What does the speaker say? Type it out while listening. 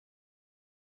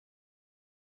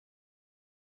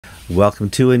Welcome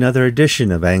to another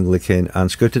edition of Anglican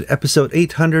Unscripted, episode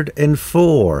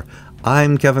 804.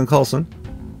 I'm Kevin Kallsen.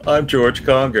 I'm George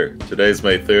Conger. Today's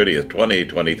May 30th,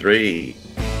 2023.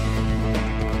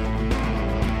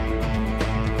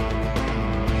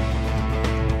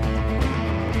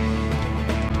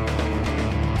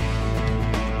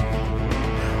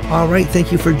 All right,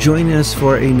 thank you for joining us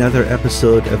for another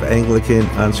episode of Anglican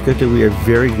Unscripted. We are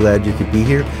very glad you could be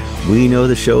here. We know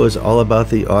the show is all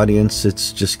about the audience.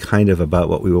 It's just kind of about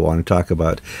what we want to talk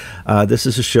about. This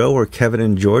is a show where Kevin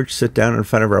and George sit down in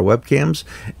front of our webcams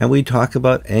and we talk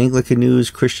about Anglican news,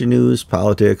 Christian news,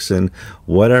 politics, and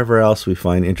whatever else we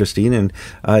find interesting. And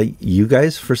you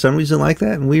guys, for some reason, like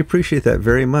that, and we appreciate that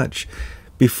very much.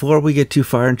 Before we get too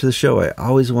far into the show, I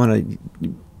always want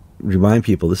to remind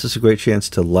people this is a great chance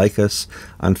to like us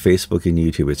on Facebook and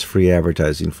YouTube. It's free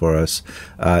advertising for us.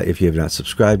 If you have not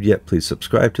subscribed yet, please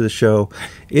subscribe to the show.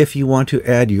 If you want to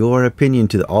add your opinion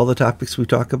to all the topics we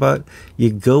talk about, you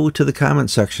go to the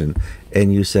comment section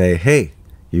and you say, hey,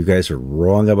 you guys are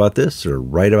wrong about this or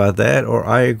right about that, or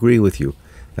I agree with you.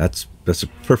 That's a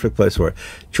perfect place for it.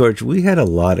 George, we had a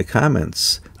lot of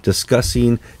comments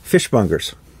discussing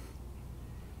fishmongers.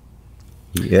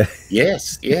 Yeah.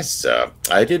 Yes.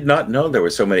 I did not know there were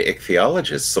so many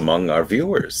ichthyologists among our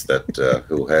viewers that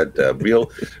who had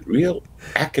real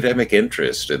academic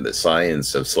interest in the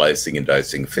science of slicing and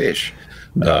dicing fish.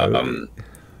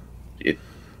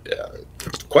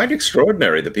 It's quite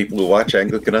extraordinary, the people who watch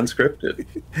Anglican Unscripted.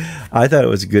 I thought it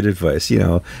was good advice. You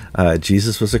know,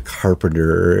 Jesus was a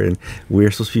carpenter, and we're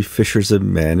supposed to be fishers of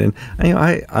men. And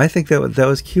I think that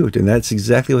was cute, and that's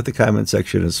exactly what the comment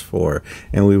section is for.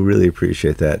 And we really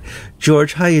appreciate that.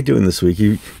 George, how you doing this week?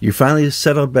 You finally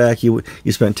settled back. You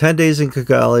spent 10 days in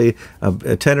Kigali,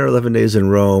 10 or 11 days in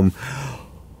Rome.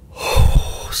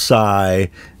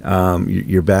 Sigh.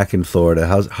 You're back in Florida.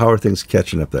 How are things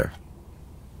catching up there?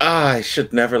 I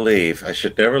should never leave. I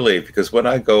should never leave, because when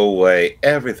I go away,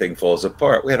 everything falls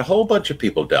apart. We had a whole bunch of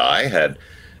people die.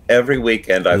 Every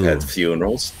weekend I've had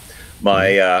funerals. My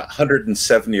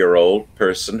 107-year-old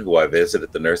person who I visited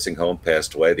at the nursing home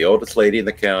passed away. The oldest lady in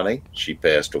the county, she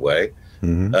passed away.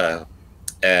 And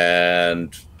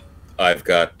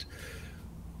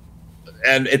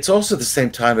it's also the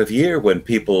same time of year when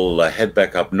people head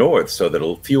back up north, so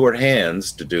there'll fewer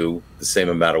hands to do the same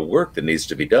amount of work that needs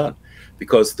to be done.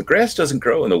 Because the grass doesn't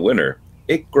grow in the winter.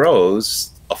 It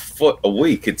grows a foot a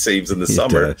week, it seems, in the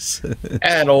summer.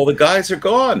 And all the guys are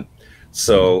gone.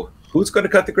 So who's going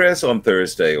to cut the grass on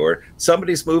Thursday? Or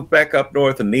somebody's moved back up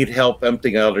north and need help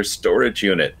emptying out their storage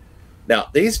unit. Now,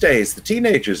 these days, the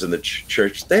teenagers in the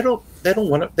church, they don't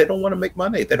want to make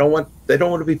money. They don't want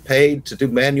to be paid to do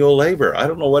manual labor. I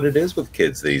don't know what it is with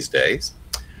kids these days.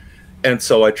 And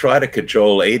so I try to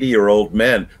cajole 80-year-old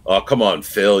men. Oh, come on,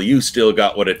 Phil, you still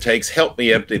got what it takes. Help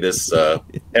me empty this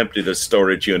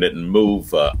storage unit and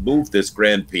move this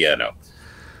grand piano.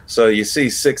 So you see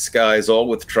 6 guys all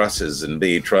with trusses and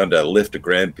me trying to lift a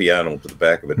grand piano to the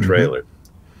back of a trailer.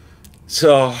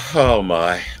 So, oh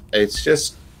my, it's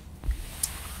just,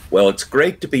 well, it's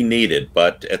great to be needed,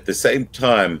 but at the same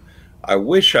time, I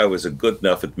wish I was a good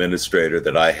enough administrator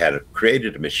that I had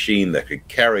created a machine that could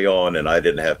carry on and I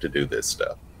didn't have to do this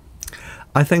stuff.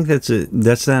 I think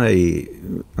that's not a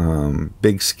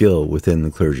big skill within the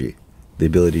clergy, the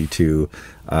ability to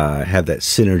have that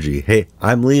synergy. Hey,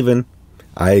 I'm leaving.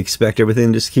 I expect everything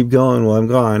to just keep going while I'm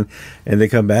gone, and they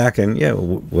come back, and yeah,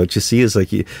 what you see is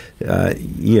like you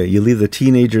leave the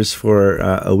teenagers for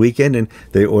a weekend, and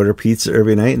they order pizza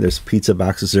every night, and there's pizza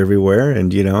boxes everywhere,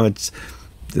 and you know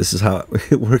this is how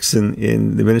it works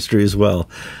in the ministry as well.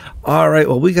 All right,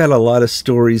 well, we got a lot of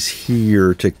stories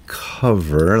here to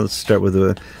cover. Let's start with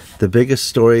the biggest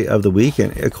story of the week,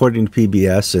 and according to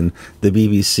PBS and the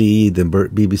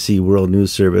BBC World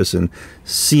News Service and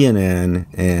CNN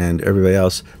and everybody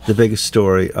else, the biggest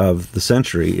story of the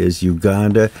century is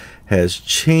Uganda has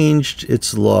changed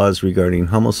its laws regarding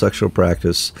homosexual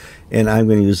practice, and I'm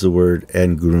going to use the word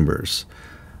 "and groomers."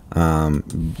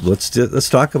 Let's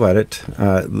talk about it.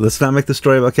 Let's not make the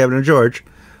story about Kevin and George,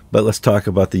 but let's talk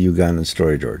about the Ugandan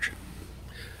story, George.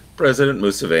 President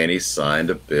Museveni signed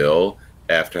a bill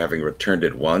after having returned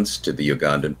it once to the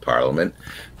Ugandan parliament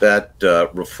that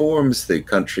reforms the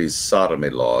country's sodomy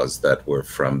laws that were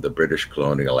from the British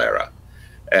colonial era.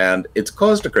 And it's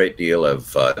caused a great deal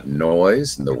of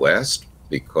noise in the West,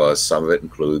 because some of it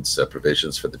includes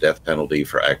provisions for the death penalty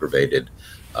for aggravated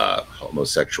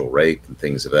homosexual rape and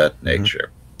things of that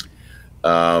nature.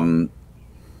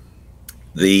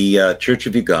 The Church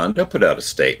of Uganda put out a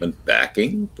statement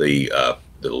backing the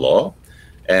law,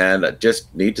 And I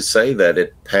just need to say that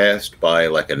it passed by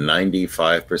like a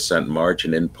 95%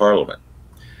 margin in Parliament.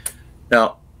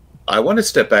 Now, I want to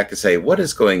step back and say, what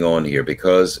is going on here?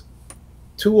 Because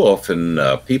too often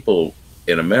people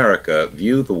in America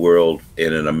view the world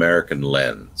in an American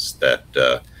lens, that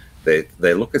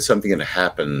they look at something that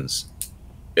happens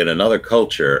in another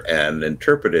culture and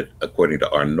interpret it according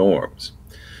to our norms.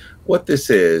 What this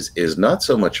is not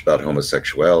so much about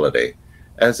homosexuality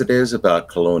as it is about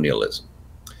colonialism.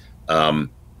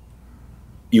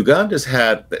 Uganda's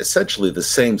had essentially the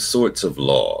same sorts of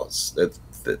laws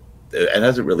and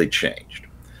hasn't really changed.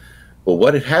 But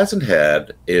what it hasn't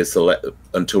had is,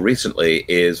 until recently,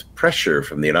 is pressure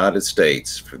from the United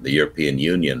States, from the European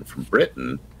Union, from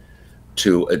Britain,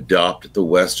 to adopt the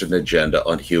Western agenda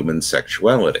on human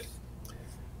sexuality.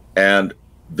 And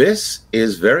this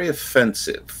is very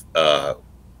offensive,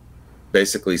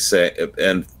 basically say,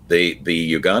 and the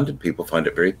Ugandan people find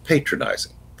it very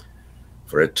patronizing.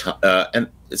 And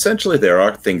essentially there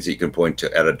are things that you can point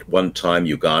to. At one time,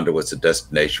 Uganda was a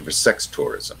destination for sex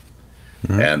tourism.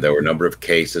 Mm-hmm. And there were a number of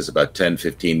cases about 10,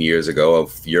 15 years ago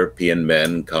of European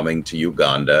men coming to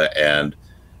Uganda and,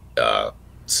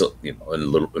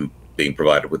 being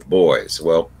provided with boys.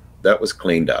 Well, that was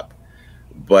cleaned up.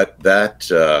 But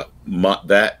though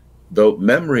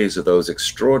memories of those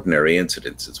extraordinary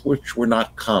incidences, which were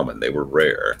not common, they were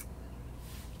rare,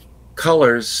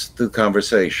 colors the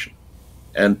conversation.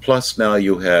 And plus now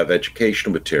you have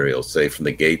educational materials, say from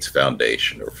the Gates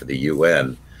Foundation or for the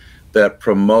UN, that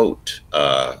promote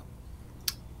not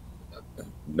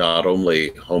only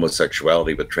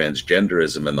homosexuality, but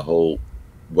transgenderism and the whole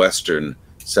Western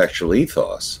sexual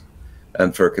ethos.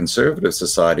 And for a conservative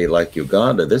society like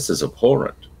Uganda, this is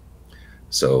abhorrent.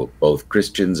 So both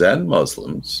Christians and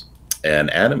Muslims and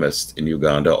animists in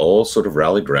Uganda all sort of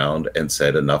rallied round and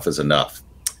said enough is enough.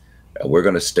 And we're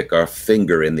going to stick our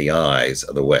finger in the eyes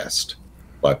of the West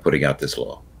by putting out this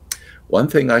law. One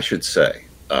thing I should say,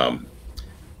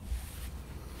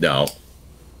 now,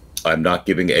 I'm not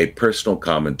giving a personal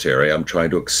commentary. I'm trying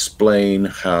to explain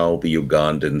how the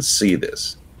Ugandans see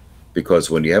this. Because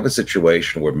when you have a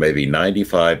situation where maybe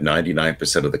 95,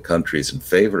 99% of the country is in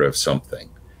favor of something,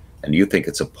 and you think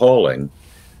it's appalling,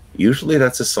 usually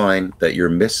that's a sign that you're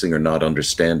missing or not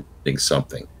understanding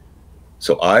something.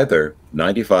 So either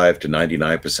 95 to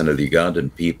 99% of the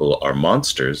Ugandan people are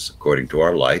monsters, according to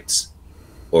our lights,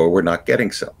 or we're not getting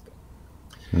something.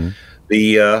 Mm.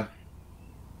 The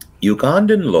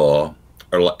Ugandan law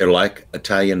are like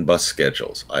Italian bus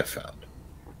schedules, I found.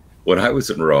 When I was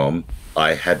in Rome,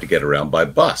 I had to get around by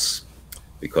bus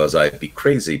because I'd be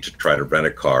crazy to try to rent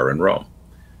a car in Rome.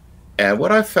 And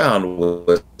what I found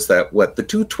was that the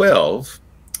 212,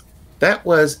 that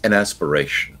was an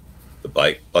aspiration. The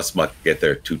bus might get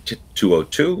there at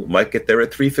 2:02, might get there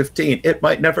at 3:15. It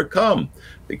might never come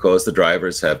because the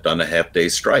drivers have done a half-day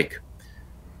strike.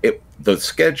 The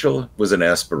schedule was an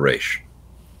aspiration.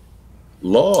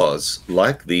 Laws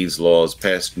like these laws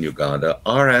passed in Uganda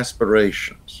are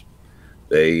aspirations.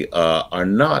 They are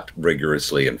not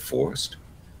rigorously enforced.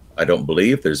 I don't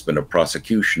believe there's been a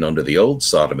prosecution under the old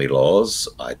sodomy laws.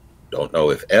 I don't know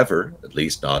if ever, at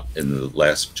least not in the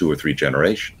last 2 or 3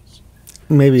 generations.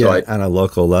 Maybe on a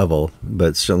local level,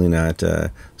 but certainly not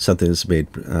something that's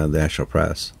made the national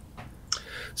press.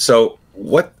 So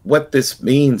what this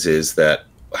means is that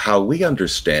how we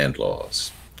understand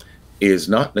laws is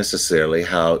not necessarily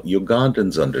how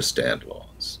Ugandans understand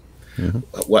laws.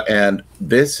 Mm-hmm. And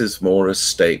this is more a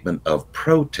statement of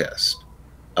protest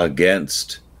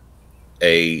against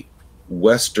a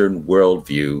Western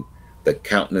worldview that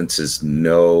countenances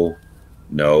no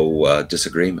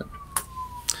disagreement.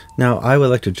 Now, I would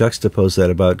like to juxtapose that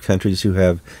about countries who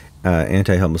have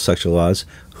anti-homosexual laws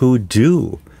who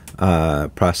do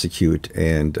prosecute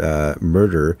and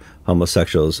murder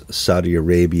homosexuals. Saudi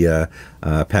Arabia,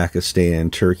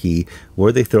 Pakistan, Turkey,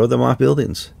 where they throw them off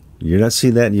buildings. You're not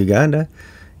seeing that in Uganda.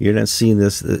 You're not seeing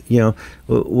this.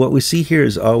 What we see here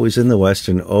is always in the West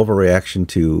an overreaction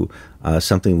to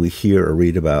something we hear or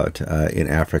read about in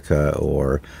Africa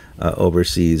or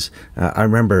overseas. I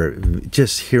remember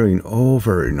just hearing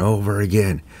over and over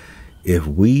again, if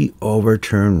we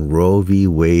overturn Roe v.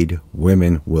 Wade,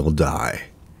 women will die.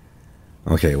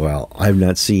 Okay, well, I've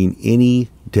not seen any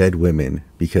dead women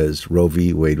because Roe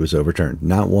v. Wade was overturned.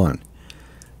 Not one.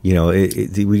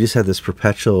 We just have this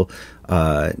perpetual,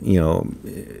 lie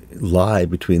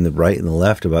between the right and the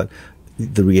left about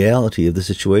the reality of the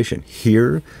situation.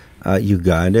 Here,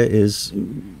 Uganda is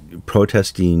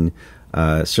protesting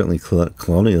certainly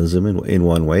colonialism in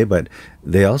one way, but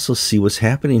they also see what's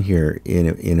happening here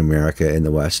in America, in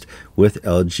the West, with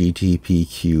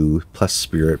LGBTQ plus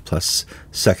spirit, plus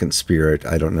second spirit.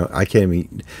 I don't know. I can't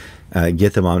even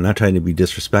get them on. I'm not trying to be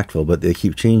disrespectful, but they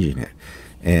keep changing it.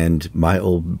 And my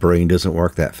old brain doesn't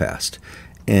work that fast.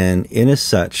 And in as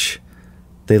such,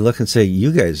 they look and say,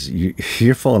 you guys,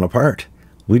 you're falling apart.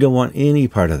 We don't want any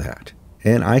part of that.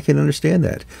 And I can understand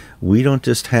that. We don't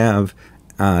just have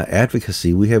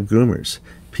advocacy, we have groomers.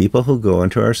 People who go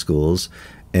into our schools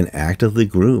and actively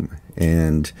groom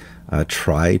and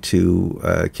try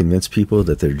to convince people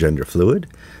that they're gender fluid,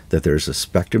 that there's a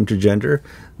spectrum to gender,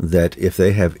 that if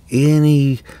they have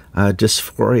any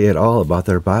dysphoria at all about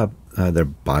their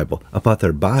Bible, about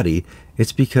their body,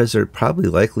 it's because they're probably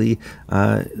likely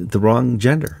the wrong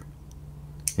gender.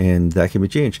 And that can be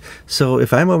changed. So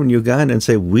if I'm over in Uganda and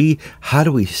say, how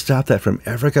do we stop that from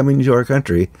ever coming into our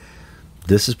country?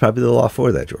 This is probably the law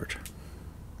for that, George.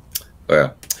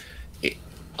 Well,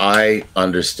 I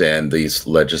understand this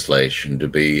legislation to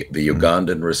be the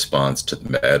Ugandan response to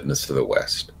the madness of the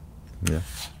West. Yeah.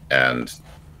 And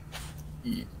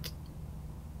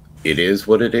it is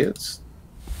what it is.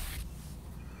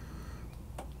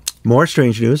 More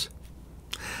strange news.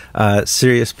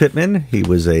 Sirius Pittman, he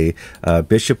was a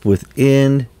bishop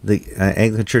within the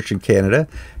Anglican Church in Canada,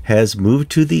 has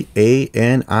moved to the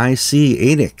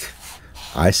ANIC.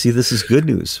 I see this as good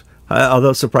news,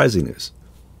 although surprising news.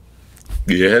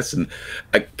 Yes, and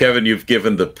Kevin, you've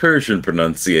given the Persian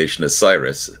pronunciation of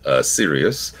Sirius. His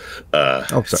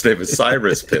name is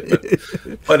Cyrus Pittman,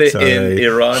 but in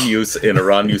Iran you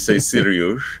say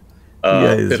Sirius.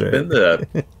 Pittman,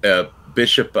 the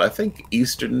bishop, I think,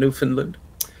 Eastern Newfoundland.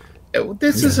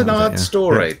 This is an odd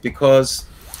story because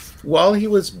while he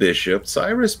was bishop,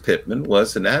 Cyrus Pittman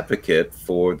was an advocate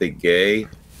for the gay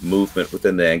movement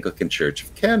within the Anglican Church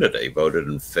of Canada. He voted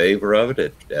in favor of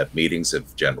it at meetings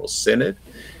of General Synod.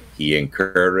 He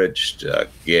encouraged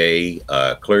gay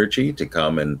clergy to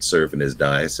come and serve in his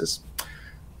diocese.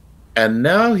 And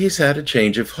now he's had a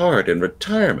change of heart in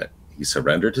retirement. He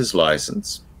surrendered his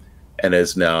license and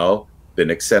has now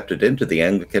been accepted into the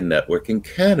Anglican network in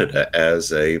Canada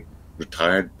as a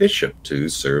retired bishop to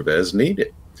serve as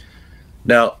needed.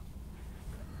 Now,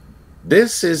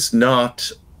 this is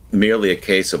not merely a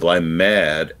case of I'm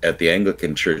mad at the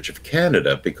Anglican Church of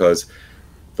Canada, because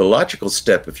the logical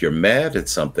step, if you're mad at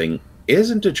something,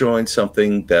 isn't to join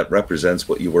something that represents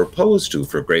what you were opposed to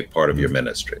for a great part of your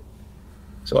ministry.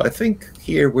 So I think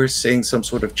here we're seeing some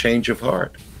sort of change of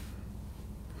heart.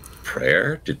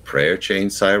 Prayer? Did prayer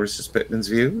change Cyrus Pittman's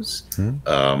views?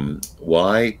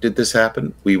 Why did this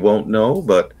happen? We won't know,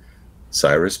 but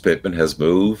Cyrus Pittman has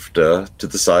moved to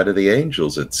the side of the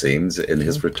angels, it seems, in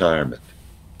his retirement.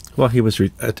 Well, he was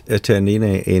attending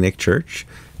a ANIC church,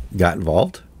 got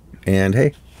involved, and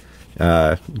hey,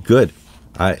 good.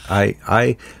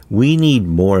 We need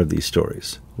more of these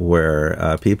stories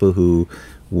where people who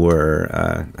were,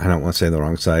 I don't want to say on the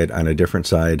wrong side, on a different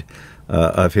side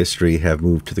of history have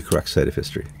moved to the correct side of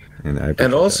history.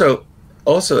 And also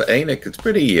ANIC, it's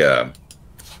pretty,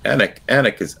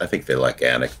 ANIC is, I think they like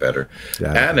ANIC better.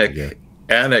 Yeah,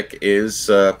 ANIC is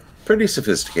pretty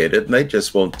sophisticated, and they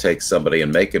just won't take somebody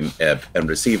and make him and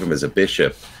receive him as a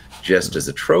bishop just as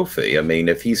a trophy. I mean,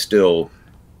 if he still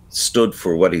stood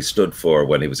for what he stood for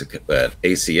when he was an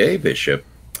ACA bishop,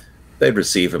 they'd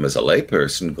receive him as a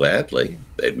layperson gladly.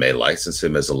 They may license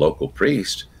him as a local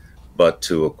priest, but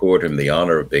to accord him the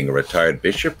honor of being a retired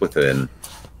bishop within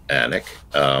ANIC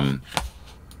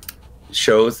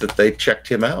shows that they checked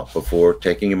him out before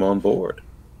taking him on board.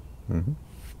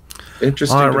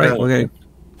 Interesting. All right, we're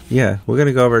going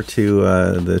to go over to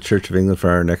the Church of England for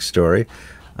our next story,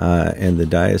 and the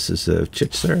Diocese of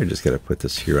Chichester. I just got to put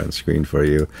this here on screen for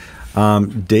you.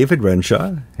 David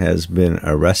Renshaw has been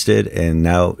arrested and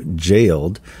now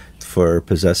jailed for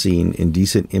possessing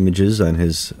indecent images on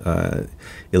his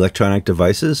electronic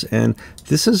devices, and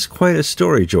this is quite a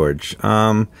story, George.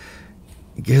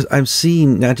 Because I'm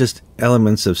seeing not just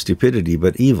elements of stupidity,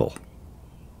 but evil.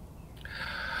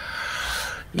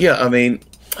 Yeah, I mean,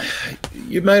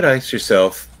 you might ask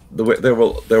yourself, there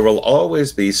will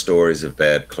always be stories of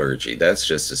bad clergy. That's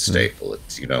just a staple.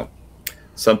 It's,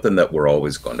 something that we're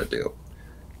always going to do.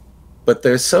 But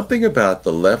there's something about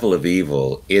the level of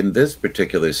evil in this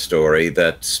particular story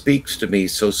that speaks to me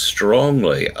so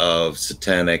strongly of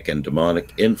satanic and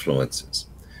demonic influences.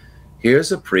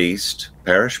 Here's a priest,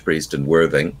 parish priest in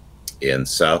Worthing, in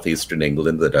southeastern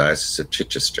England, the Diocese of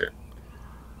Chichester,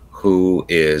 who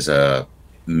is a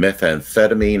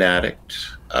methamphetamine addict.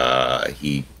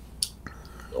 He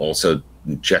also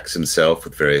injects himself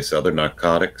with various other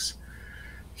narcotics.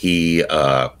 He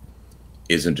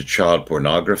is into child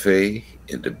pornography,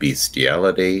 into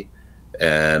bestiality,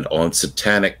 and on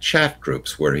satanic chat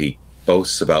groups where he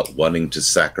boasts about wanting to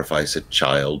sacrifice a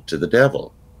child to the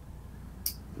devil.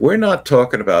 We're not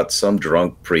talking about some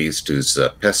drunk priest who's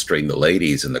pestering the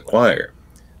ladies in the choir.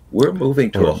 We're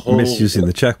moving to a whole misusing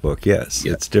the checkbook. Yes,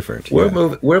 it's different.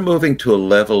 We're moving to a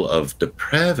level of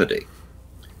depravity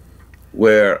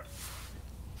where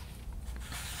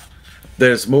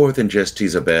there's more than just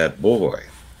he's a bad boy.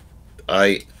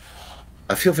 I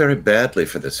feel very badly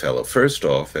for this fellow. First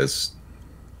off, as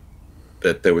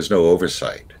that there was no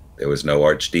oversight. There was no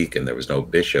archdeacon. There was no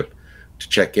bishop to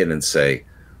check in and say,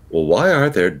 well, why are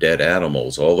there dead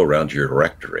animals all around your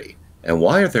rectory? And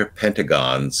why are there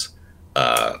pentagons,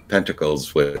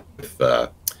 pentacles with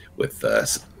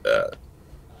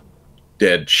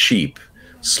dead sheep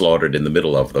slaughtered in the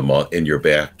middle of them in your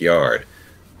backyard?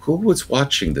 Who was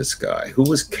watching this guy? Who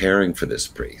was caring for this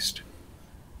priest?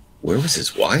 Where was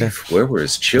his wife? Where were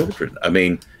his children? I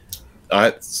mean,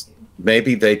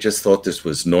 maybe they just thought this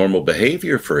was normal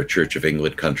behavior for a Church of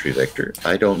England country victor.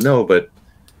 I don't know, but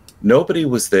nobody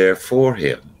was there for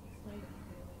him.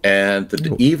 And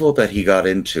the evil that he got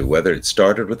into, whether it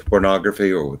started with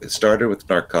pornography or it started with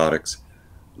narcotics,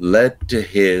 led to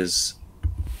his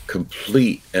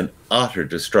complete and utter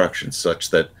destruction,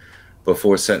 such that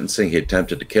before sentencing, he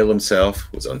attempted to kill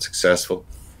himself, was unsuccessful.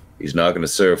 He's now going to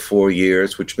serve 4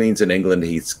 years, which means in England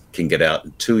he can get out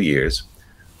in 2 years.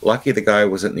 Lucky the guy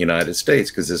wasn't in the United States,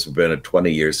 because this would have been a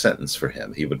 20-year sentence for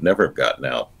him. He would never have gotten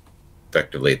out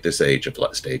effectively at this stage of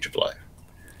life.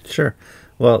 Sure.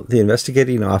 Well, the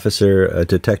investigating officer,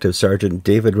 Detective Sergeant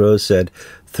David Rose, said,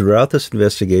 throughout this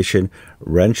investigation,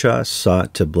 Renshaw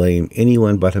sought to blame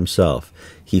anyone but himself.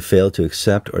 He failed to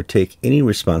accept or take any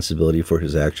responsibility for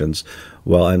his actions.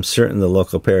 While I'm certain the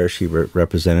local parish he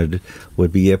represented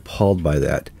would be appalled by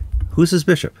that. Who's his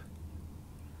bishop?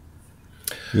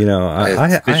 You know, I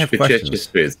have questions.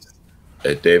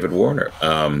 David Warner.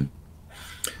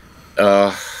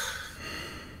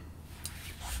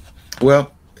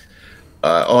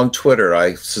 On Twitter,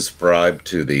 I subscribed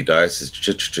to the Diocese of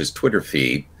Chichester's Twitter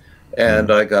feed,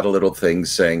 and I got a little thing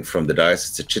saying from the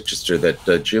Diocese of Chichester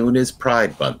that June is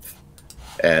Pride Month.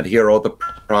 And here are all the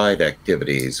Pride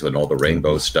activities and all the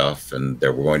rainbow stuff, and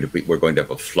we're going to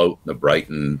have a float in the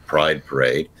Brighton Pride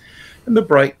Parade. And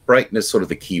the Brighton is sort of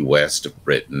the Key West of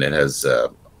Britain. It has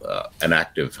an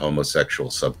active homosexual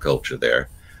subculture there.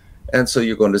 And so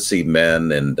you're going to see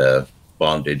men in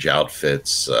bondage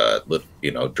outfits,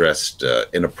 dressed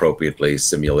inappropriately,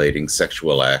 simulating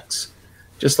sexual acts,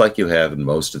 just like you have in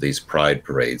most of these pride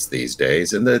parades these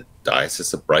days. And the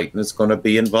Diocese of Brighton is going to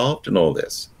be involved in all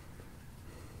this.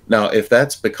 Now, if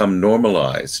that's become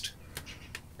normalized,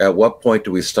 at what point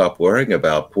do we stop worrying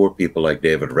about poor people like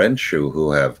David Renshaw,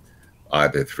 who have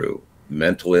either through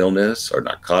mental illness or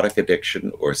narcotic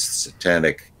addiction or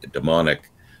satanic, demonic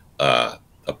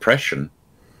oppression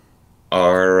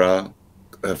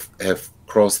have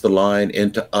crossed the line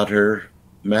into utter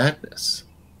madness?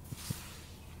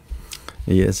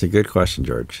 Yeah, it's a good question,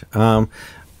 George.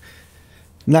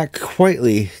 Not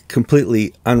quite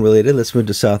completely unrelated. Let's move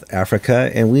to South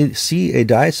Africa, and we see a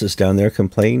diocese down there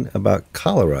complain about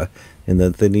cholera, and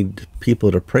that they need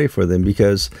people to pray for them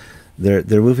because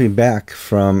they're moving back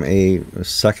from a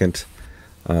second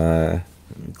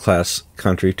class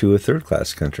country to a third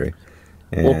class country.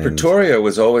 And well, Pretoria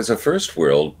was always a first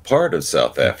world part of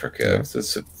South Africa. Yeah.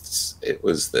 It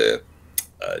was the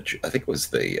I think it was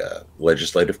the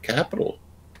legislative capital.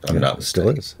 I'm not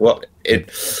mistaken. Still is. Well,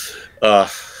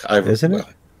 isn't it?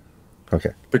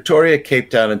 Okay. Pretoria, Cape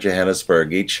Town, and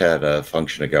Johannesburg each had a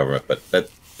function of government, but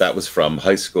that was from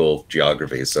high school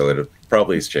geography, so it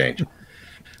probably has changed.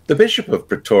 The Bishop of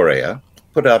Pretoria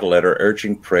put out a letter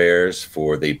urging prayers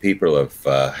for the people of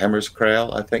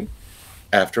Hammerskraal, I think,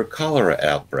 after a cholera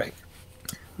outbreak.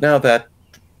 Now, that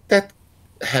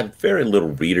had very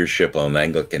little readership on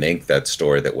Anglican Ink, that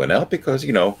story that went out, because,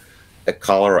 a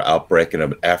cholera outbreak in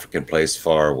an African place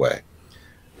far away.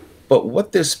 But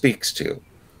what this speaks to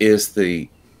is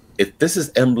this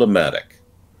is emblematic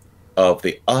of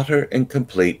the utter and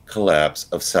complete collapse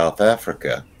of South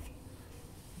Africa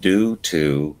due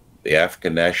to the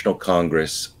African National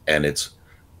Congress and its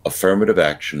affirmative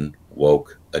action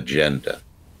woke agenda.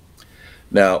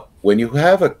 Now, when you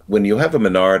have a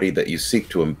minority that you seek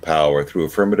to empower through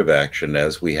affirmative action,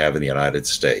 as we have in the United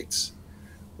States,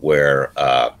 where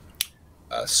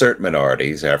certain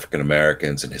minorities, African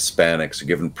Americans and Hispanics, are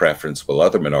given preference, while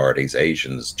other minorities,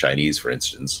 Asians, Chinese, for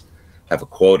instance, have a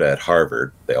quota at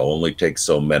Harvard. They only take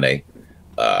so many,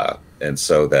 and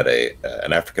so that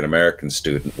an African American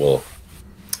student will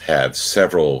have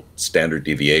several standard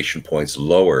deviation points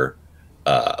lower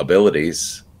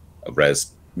abilities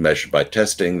as measured by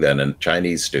testing than a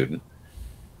Chinese student,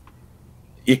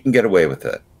 you can get away with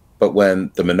it. But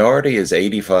when the minority is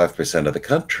 85% of the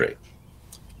country,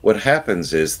 what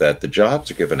happens is that the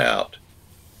jobs are given out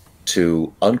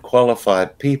to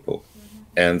unqualified people.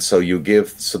 And so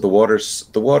the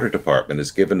water department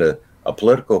is given a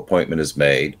political appointment is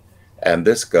made, and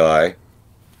this guy,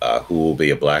 who will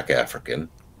be a black African,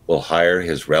 will hire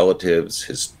his relatives,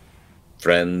 his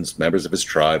friends, members of his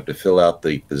tribe to fill out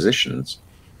the positions.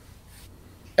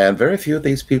 And very few of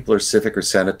these people are civic or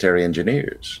sanitary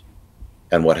engineers.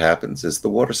 And what happens is the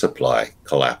water supply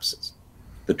collapses.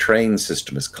 The train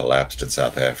system has collapsed in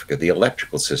South Africa. The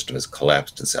electrical system has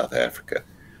collapsed in South Africa.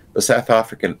 The South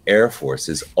African Air Force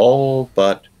is all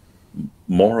but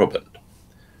moribund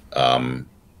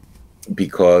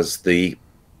because the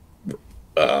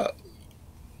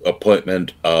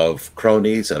appointment of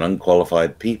cronies and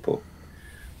unqualified people.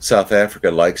 South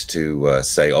Africa likes to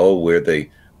say, oh, we're the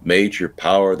major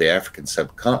power of the African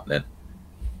subcontinent.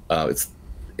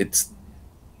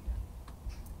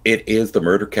 It is the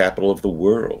murder capital of the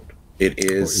world. It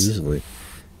is easily.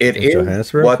 It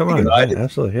is what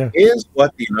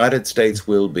the United States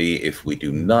will be if we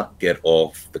do not get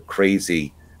off the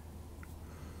crazy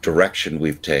direction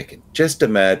we've taken. Just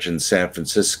imagine San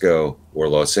Francisco or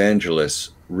Los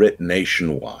Angeles writ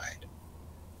nationwide,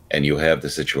 and you have the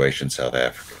situation in South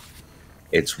Africa.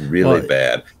 It's really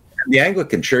bad. And the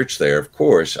Anglican Church there, of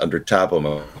course, under Thabo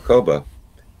Makgoba,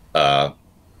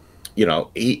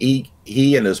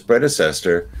 he and his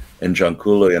predecessor,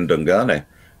 Njankulu and Ndungane,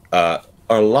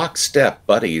 are lockstep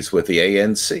buddies with the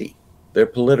ANC. They're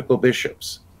political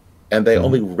bishops. And they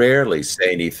only rarely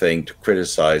say anything to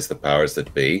criticize the powers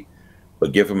that be,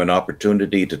 but give them an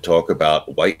opportunity to talk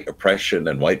about white oppression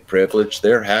and white privilege.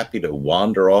 They're happy to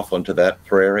wander off onto that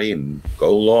prairie and go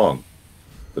along.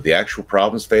 But the actual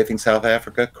problems facing South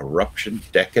Africa, corruption,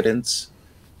 decadence,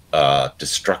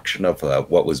 destruction of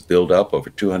what was built up over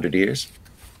 200 years,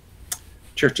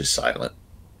 church is silent.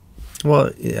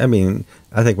 Well, I mean,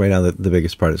 I think right now the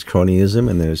biggest part is cronyism,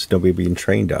 and there's nobody being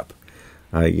trained up.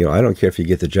 I don't care if you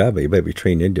get the job, but you better be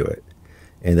trained into it,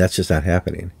 and that's just not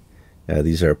happening.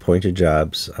 These are appointed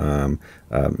jobs,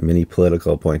 many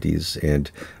political appointees and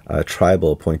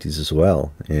tribal appointees as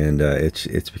well, and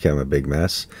it's become a big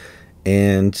mess.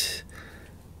 And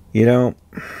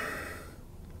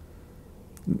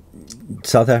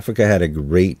South Africa had a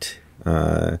great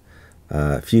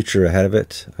future ahead of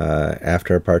it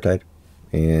after apartheid,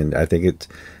 and I think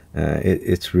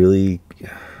it's really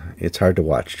hard to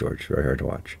watch, George. Very hard to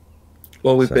watch.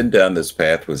 Well, we've been down this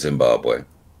path with Zimbabwe,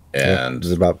 and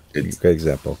it's about a great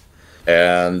example.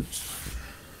 And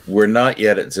we're not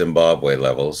yet at Zimbabwe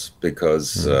levels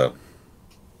because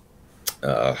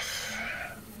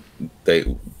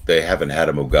they haven't had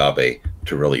a Mugabe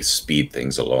to really speed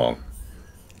things along.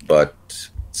 But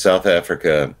South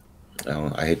Africa,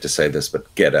 I hate to say this,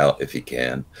 but get out if you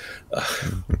can.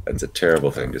 That's a terrible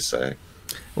thing to say.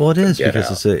 Well, it is,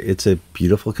 because it's a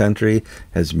beautiful country,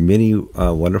 has many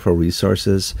wonderful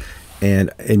resources, and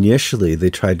initially they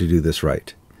tried to do this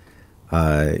right.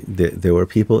 There were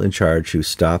people in charge who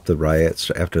stopped the riots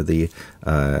after the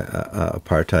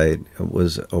apartheid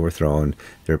was overthrown.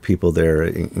 There were people there,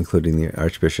 including the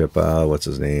Archbishop, what's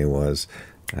his name, was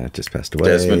just passed away.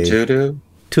 Desmond Tutu?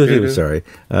 Tutu, sorry,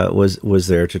 was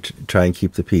there to try and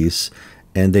keep the peace,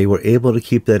 and they were able to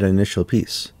keep that initial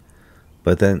peace.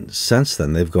 But then, since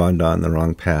then, they've gone down the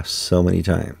wrong path so many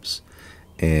times.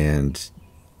 And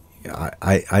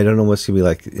I don't know what's going to be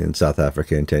like in South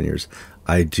Africa in 10 years.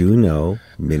 I do know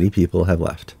many people have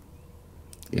left.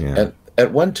 Yeah.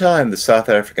 At one time, the South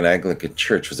African Anglican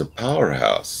Church was a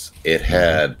powerhouse. It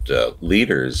had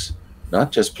leaders,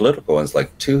 not just political ones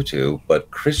like Tutu,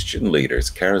 but Christian leaders,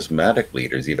 charismatic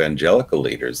leaders, evangelical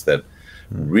leaders that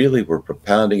really were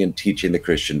propounding and teaching the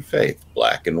Christian faith,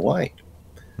 black and white.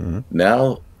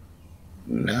 Now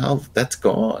that's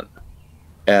gone.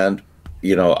 And,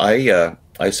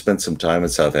 I spent some time in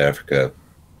South Africa,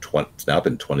 it's now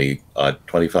been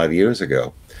 25 years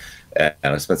ago. And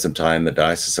I spent some time in the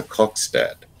Diocese of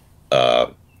Kokstad.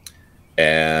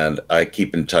 And I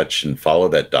keep in touch and follow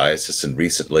that diocese. And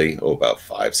recently, about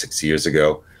 5-6 years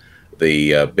ago,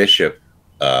 the bishop,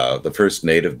 the first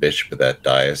native bishop of that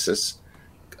diocese,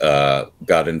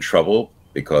 got in trouble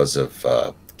because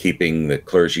of keeping the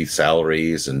clergy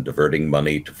salaries and diverting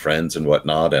money to friends and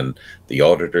whatnot. And the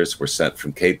auditors were sent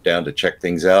from Cape Town to check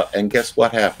things out. And guess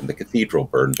what happened? The cathedral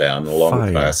burned down along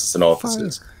with diocesan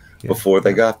offices before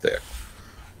they got there.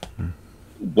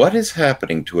 What is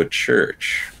happening to a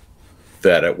church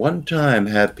that at one time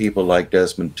had people like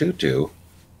Desmond Tutu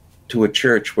to a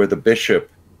church where the bishop,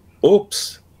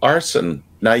 oops, arson,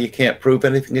 now you can't prove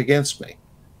anything against me.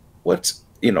 What's,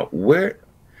 where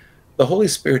the Holy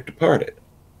Spirit departed,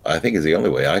 I think is the only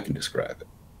way I can describe it.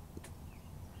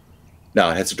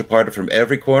 Now, has it departed from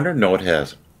every corner? No, it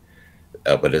hasn't.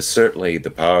 But it's certainly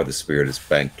the power of the Spirit is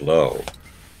banked low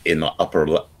in the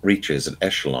upper reaches and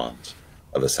echelons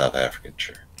of the South African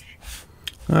Church.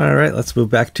 All right, let's move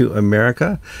back to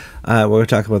America. We're going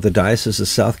to talk about the Diocese of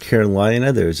South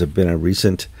Carolina. There's been a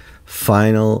recent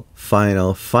final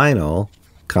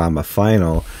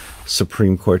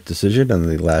Supreme Court decision on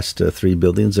the last three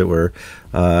buildings that were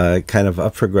kind of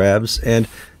up for grabs. And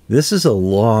this is a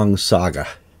long saga.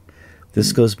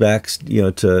 This goes back,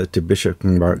 to Bishop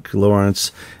Mark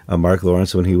Lawrence. Mark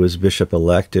Lawrence, when he was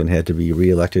bishop-elect and had to be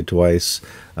reelected twice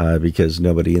because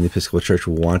nobody in the Episcopal Church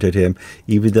wanted him,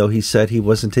 even though he said he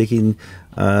wasn't taking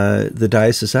the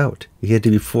diocese out. He had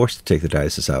to be forced to take the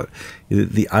diocese out.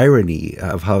 The irony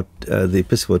of how the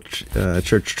Episcopal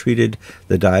Church treated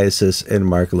the diocese and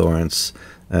Mark Lawrence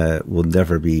will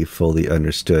never be fully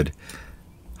understood.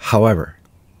 However,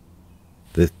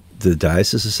 the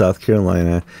Diocese of South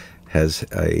Carolina has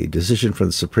a decision from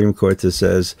the Supreme Court that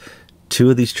says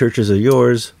 2 of these churches are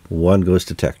yours, 1 goes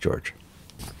to Tech George.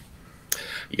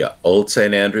 Yeah, Old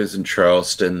St. Andrews in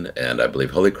Charleston and I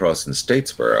believe Holy Cross in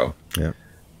Statesboro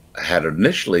had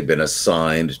initially been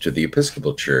assigned to the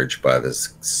Episcopal Church by the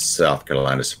South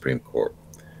Carolina Supreme Court.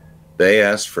 They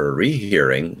asked for a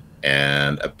rehearing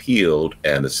and appealed,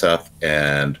 and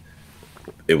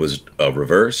it was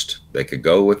reversed. They could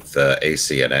go with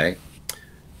ACNA.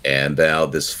 And now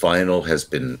this final has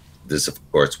been, this of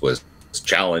course was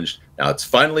challenged. Now it's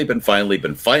finally been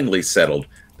settled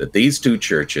that these 2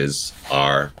 churches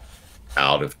are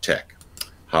out of Tech.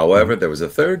 However, there was a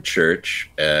third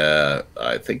church,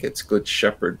 I think it's Good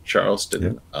Shepherd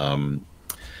Charleston,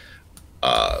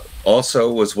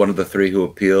 also was one of the 3 who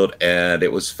appealed, and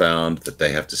it was found that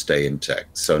they have to stay in Tech.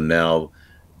 So now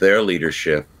their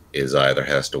leadership is either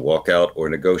has to walk out or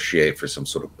negotiate for some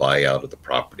sort of buyout of the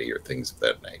property or things of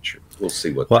that nature. We'll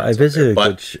see what. Well, I visited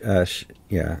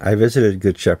I visited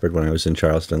Good Shepherd when I was in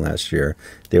Charleston last year.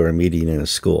 They were meeting in a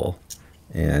school,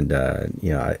 and I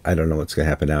don't know what's going to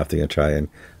happen now if they're going to try and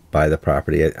buy the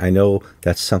property. I know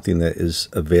that's something that is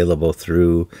available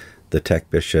through the Tech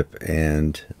bishop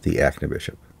and the Acton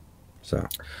bishop. So.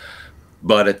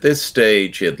 But at this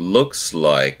stage, it looks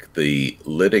like the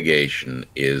litigation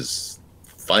is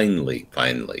finally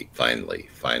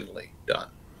done.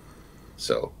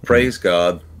 So praise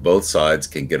God, both sides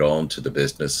can get on to the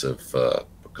business of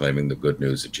proclaiming the good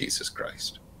news of Jesus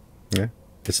Christ. Yeah,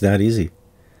 it's not easy.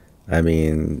 I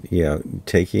mean,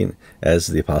 taking, as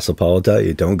the Apostle Paul will tell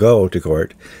you, don't go to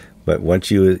court. But once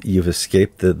you've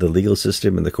escaped the legal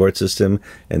system and the court system,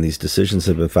 and these decisions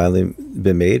have finally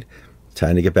been made,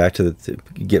 time to get back to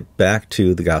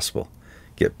the gospel,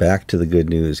 get back to the good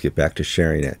news, get back to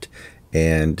sharing it.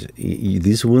 And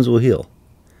these wounds will heal.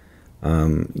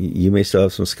 You may still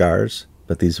have some scars,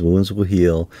 but these wounds will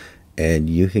heal, and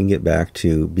you can get back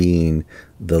to being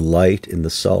the light and the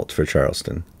salt for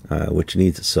Charleston, which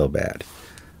needs it so bad.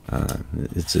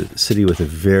 It's a city with a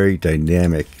very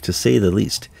dynamic, to say the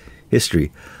least,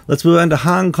 history. Let's move on to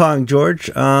Hong Kong, George.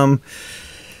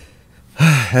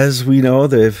 As we know,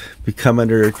 they've become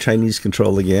under Chinese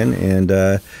control again,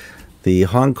 and the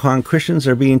Hong Kong Christians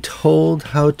are being told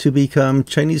how to become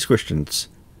Chinese Christians.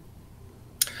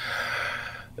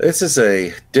 This is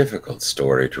a difficult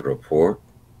story to report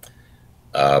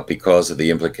because of the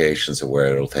implications of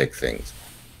where it'll take things.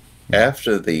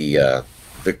 After the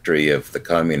victory of the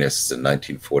communists in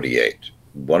 1948,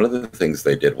 one of the things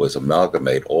they did was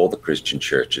amalgamate all the Christian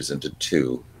churches into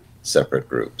 2 separate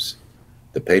groups.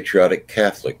 The Patriotic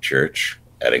Catholic Church,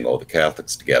 adding all the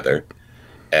Catholics together,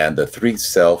 and the three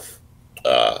self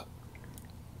the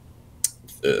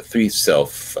three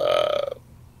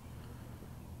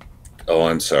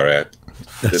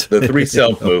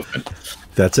movement.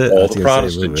 That's it. All the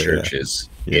Protestant churches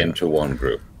into one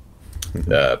group.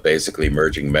 Basically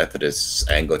merging Methodists,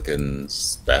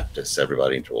 Anglicans, Baptists,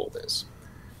 everybody into all this,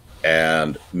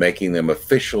 and making them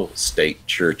official state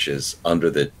churches under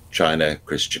the China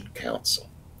Christian Council.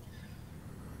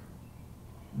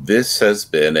 This has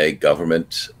been a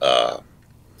government,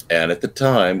 and at the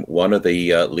time, one of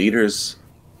the leaders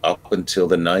up until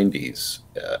the 90s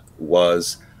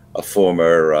was a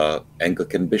former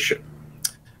Anglican bishop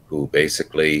who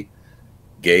basically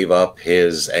gave up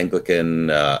his Anglican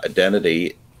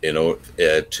identity in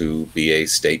order to be a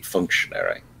state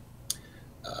functionary.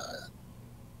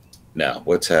 Now,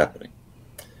 what's happening?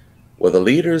 Well, the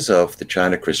leaders of the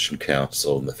China Christian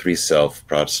Council and the Three Self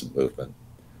Protestant movement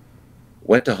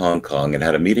went to Hong Kong and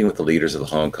had a meeting with the leaders of the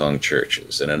Hong Kong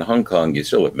churches. And in Hong Kong, you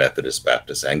still have Methodists,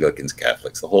 Baptists, Anglicans,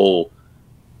 Catholics, the whole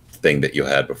thing that you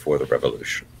had before the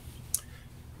revolution.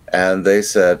 And they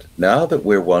said, now that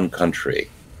we're one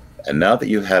country, and now that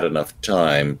you've had enough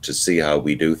time to see how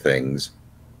we do things,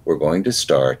 we're going to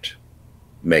start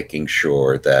making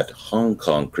sure that Hong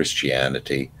Kong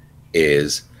Christianity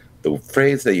is, the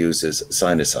phrase they use is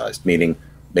sinicized, meaning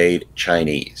made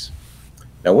Chinese.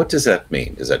 Now, what does that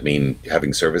mean? Does that mean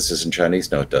having services in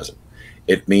Chinese? No, it doesn't.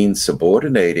 It means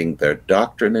subordinating their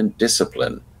doctrine and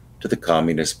discipline to the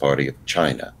Communist Party of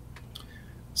China,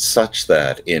 such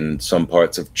that in some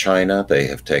parts of China, they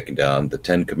have taken down the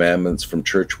Ten Commandments from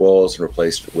church walls and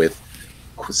replaced it with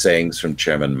sayings from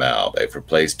Chairman Mao. They've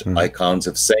replaced icons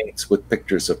of saints with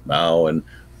pictures of Mao and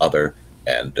other,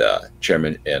 and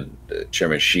Chairman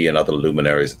Xi and other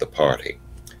luminaries of the party.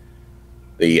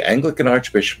 The Anglican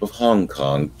Archbishop of Hong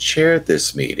Kong chaired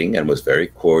this meeting and was very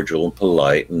cordial and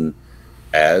polite, and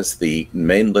as the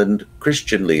mainland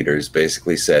Christian leaders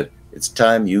basically said, it's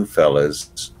time you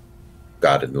fellas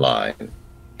got in line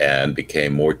and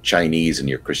became more Chinese in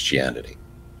your Christianity.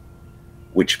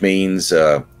 Which means,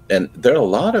 and there are a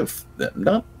lot of,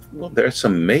 there are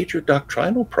some major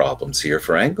doctrinal problems here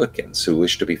for Anglicans who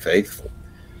wish to be faithful,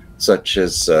 such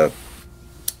as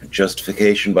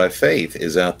justification by faith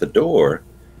is out the door.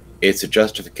 It's a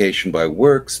justification by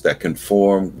works that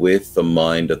conform with the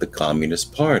mind of the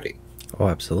Communist Party. Oh,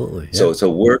 absolutely. Yeah. So it's a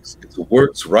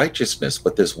works righteousness,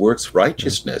 but this works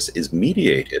righteousness is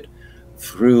mediated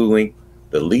through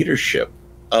the leadership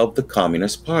of the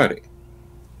Communist Party.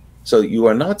 So you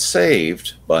are not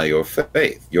saved by your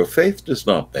faith. Your faith does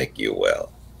not make you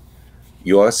well.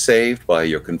 You are saved by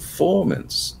your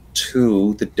conformance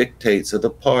to the dictates of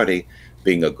the party,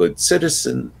 being a good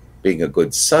citizen, being a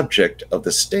good subject of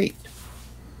the state.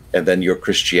 And then your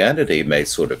Christianity may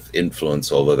sort of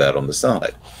influence all of that on the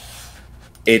side.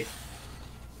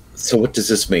 So what does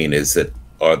this mean? Is that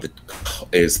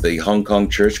is the Hong Kong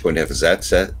church going to have its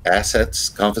assets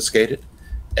confiscated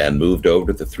and moved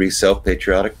over to the Three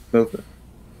Self-Patriotic movement?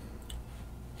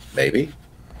 Maybe.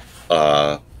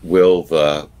 Will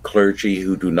the clergy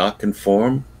who do not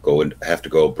conform have to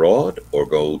go abroad or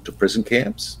go to prison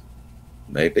camps?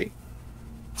 Maybe.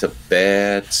 It's a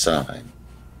bad sign.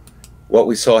 What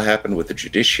we saw happen with the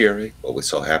judiciary, what we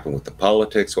saw happen with the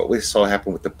politics, what we saw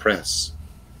happen with the press,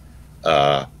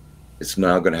 it's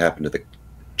now going to happen to the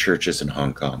churches in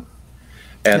Hong Kong.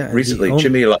 And recently,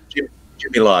 Jimmy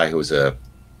Lai, who was a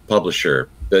publisher,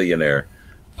 billionaire,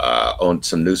 owned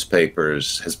some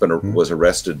newspapers, was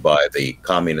arrested by the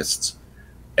communists,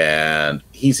 and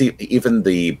even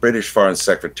the British Foreign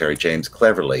Secretary James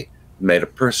Cleverly made a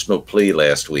personal plea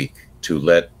last week to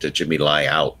let Jimmy Lai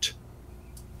out.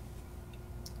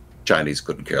 Chinese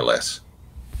couldn't care less.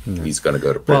 He's going to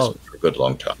go to prison for a good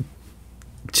long time.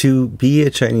 To be a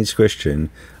Chinese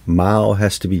Christian, Mao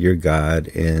has to be your God,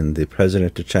 and the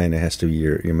president of China has to be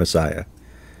your Messiah.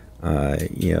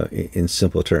 In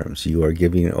simple terms, you are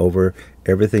giving over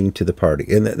everything to the party,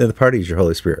 and the party is your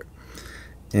Holy Spirit.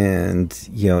 And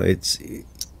it's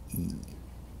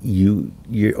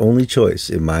your only choice,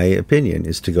 in my opinion,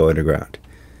 is to go underground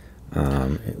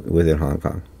within Hong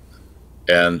Kong.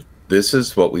 And this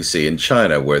is what we see in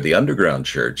China, where the underground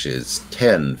church is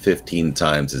 10, 15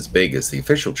 times as big as the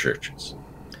official churches.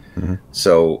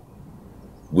 So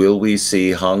will we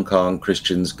see Hong Kong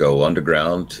Christians go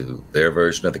underground to their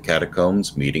version of the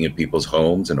catacombs, meeting in people's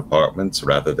homes and apartments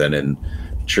rather than in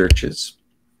churches?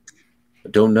 I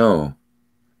don't know.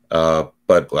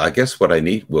 But I guess what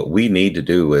we need to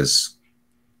do as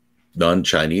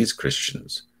non-Chinese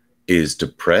Christians is to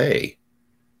pray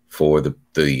for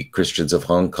the Christians of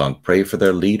Hong Kong, pray for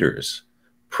their leaders,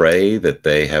 pray that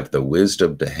they have the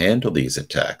wisdom to handle these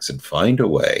attacks and find a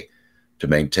way to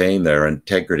maintain their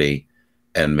integrity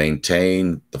and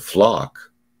maintain the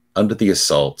flock under the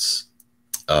assaults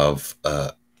of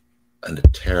a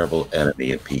terrible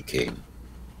enemy in Peking.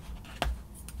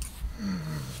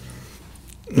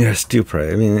 Yes, do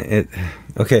pray. I mean,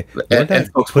 okay.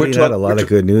 And folks, putting out a lot of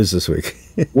good news this week.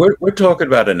 we're talking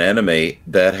about an enemy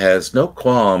that has no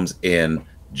qualms in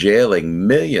jailing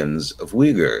millions of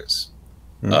Uyghurs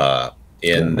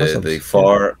in the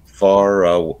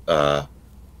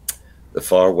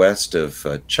far west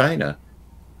of China,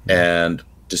 and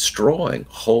destroying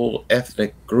whole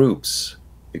ethnic groups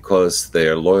because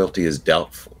their loyalty is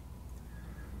doubtful.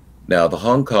 Now, the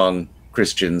Hong Kong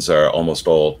Christians are almost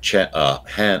all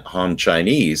Han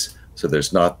Chinese, so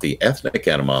there's not the ethnic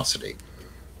animosity.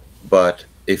 But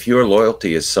if your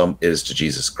loyalty is to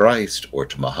Jesus Christ or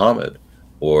to Muhammad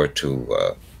or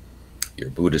to your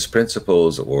Buddhist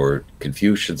principles or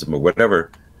Confucianism or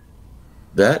whatever,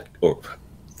 that, or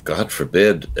God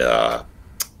forbid,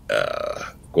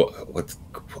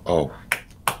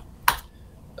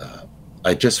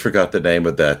 I just forgot the name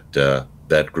of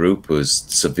that group who's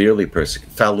severely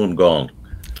persecuted, Falun Gong,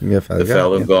 Yeah, the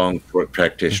Falun Gong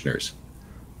practitioners.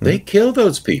 They kill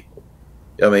those people.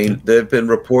 I mean, there have been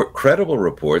credible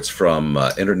reports from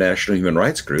international human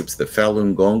rights groups that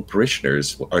Falun Gong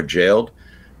parishioners are jailed,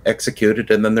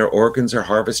 executed, and then their organs are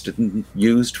harvested and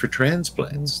used for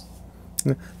transplants.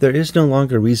 There is no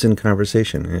longer reasoned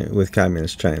conversation with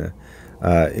communist China.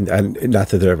 Not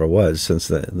that there ever was since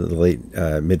the late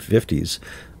mid-50s,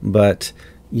 but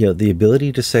the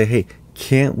ability to say, hey,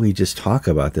 can't we just talk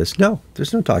about this? No,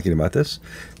 there's no talking about this.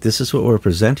 This is what we're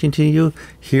presenting to you.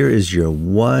 Here is your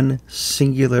one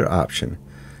singular option.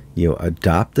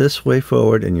 Adopt this way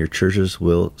forward and your churches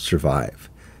will survive.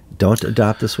 Don't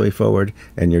adopt this way forward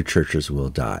and your churches will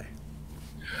die.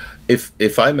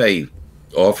 If I may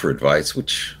offer advice,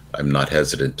 which I'm not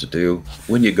hesitant to do,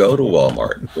 when you go to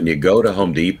Walmart, when you go to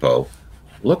Home Depot,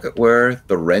 look at where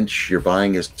the wrench you're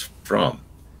buying is from.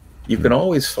 You can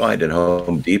always find at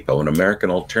Home Depot an American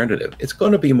alternative. It's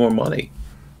going to be more money.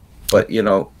 But,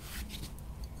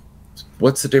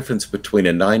 what's the difference between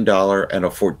a $9 and a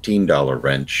 $14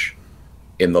 wrench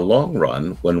in the long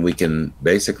run when we can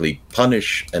basically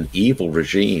punish an evil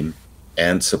regime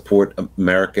and support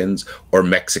Americans or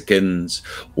Mexicans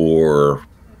or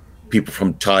people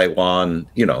from Taiwan?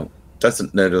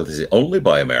 Doesn't necessarily only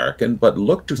buy American, but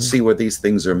look to see where these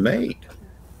things are made.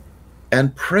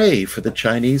 And pray for the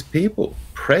Chinese people.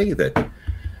 Pray that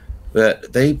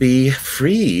they be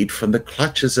freed from the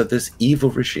clutches of this evil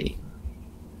regime.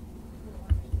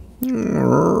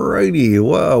 Righty.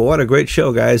 Wow, what a great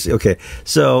show, guys. Okay,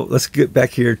 so let's get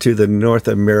back here to the North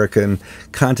American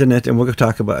continent, and we're going to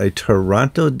talk about a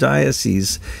Toronto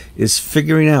diocese is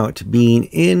figuring out being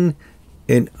in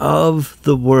and of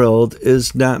the world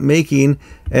is not making,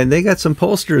 and they got some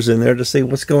pollsters in there to say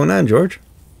what's going on, George.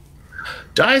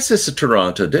 Diocese of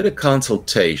Toronto did a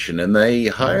consultation, and they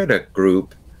hired a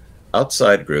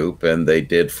outside group, and they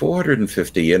did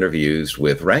 450 interviews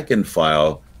with rank and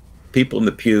file people in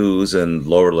the pews and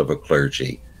lower level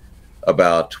clergy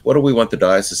about what do we want the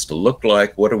diocese to look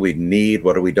like, what do we need,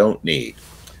 what do we don't need.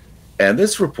 And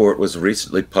this report was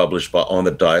recently published on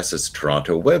the Diocese of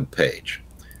Toronto webpage.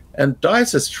 And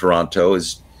Diocese of Toronto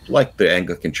is like the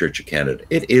Anglican Church of Canada.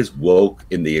 It is woke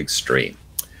in the extreme.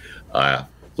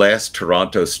 Last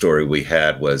Toronto story we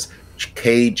had was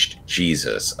Caged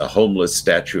Jesus, a homeless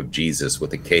statue of Jesus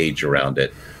with a cage around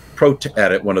it,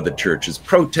 at one of the churches,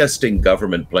 protesting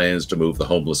government plans to move the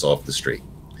homeless off the street.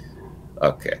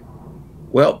 Okay.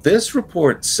 Well, this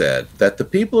report said that the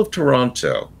people of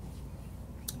Toronto,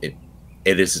 it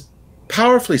is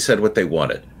powerfully said what they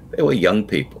wanted. They want young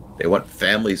people. They want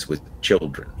families with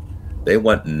children. They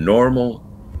want normal,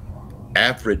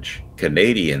 average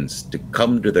Canadians to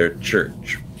come to their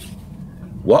church.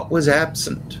 What was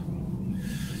absent?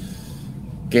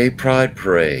 Gay pride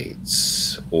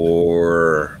parades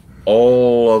or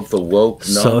all of the woke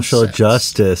nonsense. Social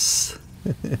justice.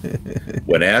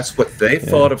 When asked what they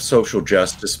thought of social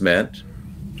justice meant,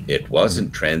 it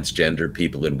wasn't transgender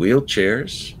people in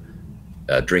wheelchairs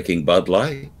drinking Bud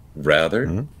Light.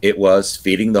 Rather, it was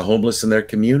feeding the homeless in their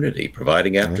community,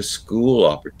 providing after-school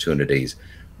opportunities,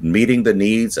 meeting the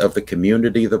needs of the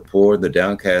community, the poor, the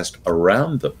downcast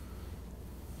around them.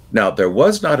 Now, there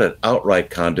was not an outright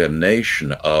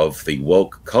condemnation of the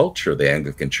woke culture of the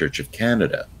Anglican Church of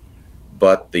Canada,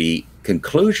 but the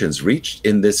conclusions reached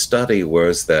in this study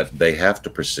was that they have to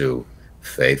pursue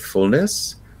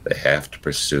faithfulness, they have to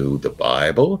pursue the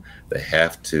Bible, they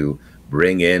have to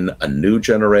bring in a new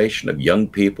generation of young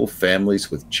people,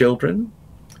 families with children.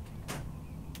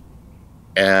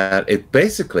 And it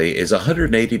basically is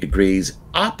 180 degrees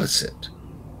opposite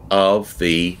of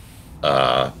the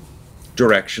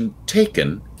direction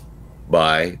taken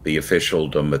by the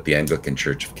officialdom at the Anglican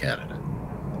Church of Canada.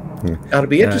 Now, it'd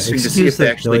be interesting to see if they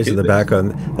actually noise do in the this.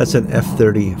 background. That's an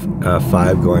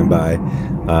F-35 going by.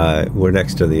 We're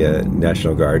next to the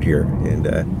National Guard here, and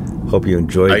hope you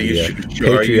enjoyed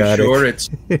patriotic.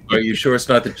 Are you sure it's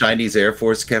not the Chinese Air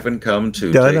Force, Kevin, come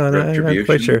to No, take I'm retribution? not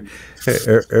quite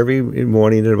sure. Every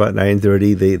morning at about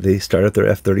 9:30, they start up their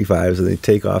F-35s and they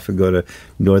take off and go to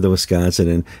northern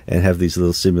Wisconsin and have these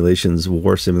little simulations,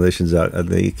 war simulations out on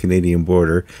the Canadian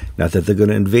border. Not that they're going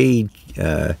to invade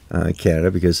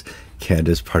Canada, because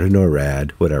Canada's part of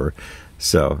NORAD, whatever.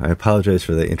 So I apologize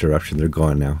for the interruption. They're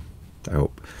gone now, I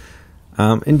hope.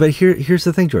 But here's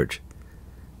the thing, George.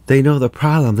 They know the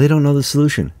problem. They don't know the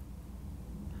solution.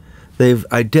 They've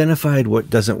identified what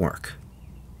doesn't work.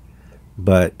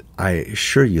 But I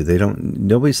assure you,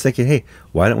 nobody's thinking, hey,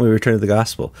 why don't we return to the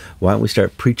gospel? Why don't we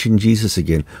start preaching Jesus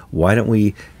again? Why don't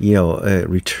we,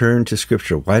 return to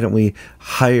Scripture? Why don't we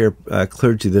hire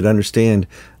clergy that understand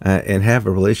and have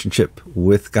a relationship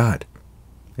with God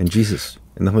and Jesus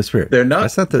and the Holy Spirit? They're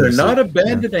not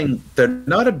abandoning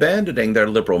their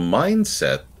liberal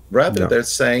mindset. Rather, they're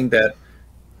saying that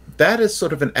is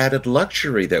sort of an added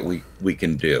luxury that we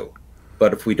can do.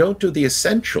 But if we don't do the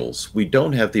essentials, we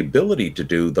don't have the ability to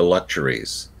do the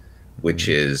luxuries, which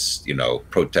is,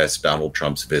 protest Donald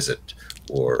Trump's visit,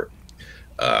 or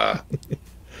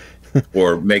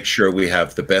make sure we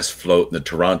have the best float in the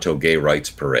Toronto Gay Rights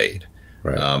Parade.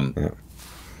 Right.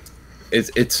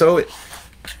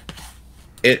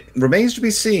 It remains to be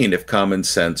seen if common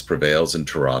sense prevails in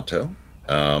Toronto.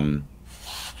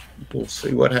 We'll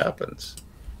see what happens.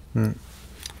 All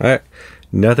right.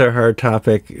 Another hard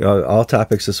topic. All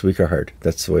topics this week are hard.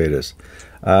 That's the way it is.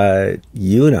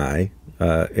 You and I,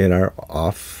 in our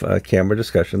off-camera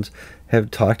discussions, have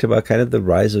talked about kind of the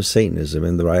rise of Satanism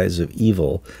and the rise of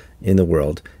evil in the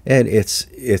world, and it's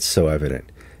so evident.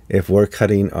 If we're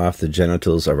cutting off the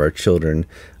genitals of our children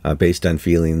based on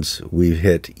feelings, we've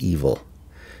hit evil.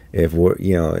 If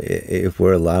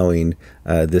we're allowing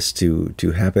this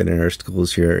to happen in our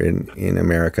schools here in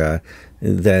America,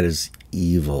 that is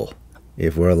evil.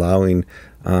 If we're allowing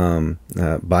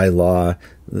by law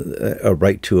a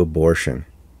right to abortion,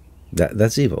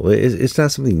 that's evil. It's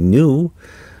not something new,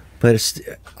 but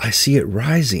I see it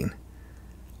rising.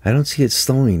 I don't see it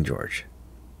slowing, George.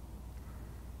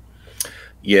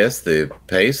 Yes, the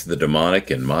pace of the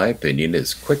demonic, in my opinion,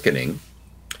 is quickening.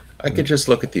 I could just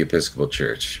look at the Episcopal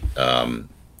Church. In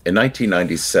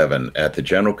 1997, at the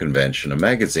General Convention, a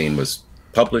magazine was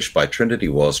published by Trinity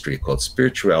Wall Street called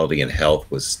Spirituality and Health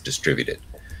was distributed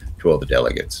to all the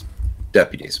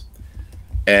deputies.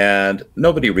 And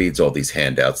nobody reads all these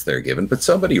handouts they're given, but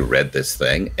somebody read this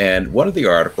thing. And one of the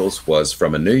articles was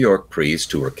from a New York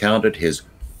priest who recounted his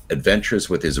adventures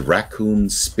with his raccoon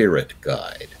spirit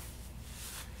guide.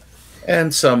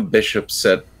 And some bishop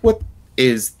said, "What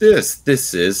is this?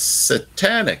 This is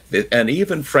satanic." And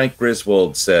even Frank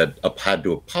Griswold had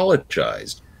to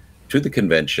apologize to the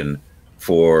convention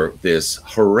for this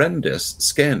horrendous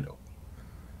scandal.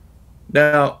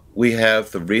 Now, we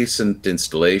have the recent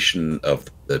installation of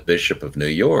the Bishop of New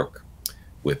York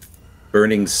with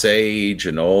burning sage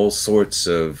and all sorts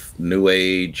of New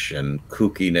Age and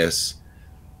kookiness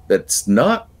that's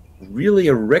not really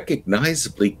a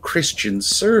recognizably Christian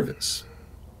service.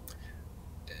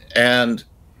 And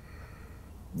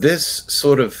this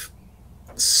sort of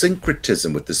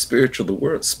syncretism with the spirit of the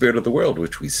world,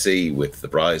 which we see with the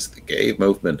rise of the gay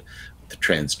movement, the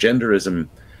transgenderism,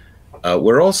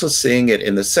 we're also seeing it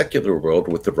in the secular world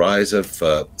with the rise of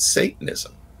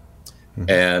Satanism. Mm-hmm.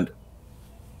 And,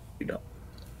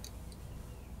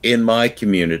 in my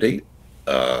community,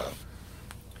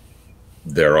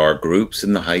 there are groups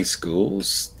in the high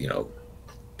schools,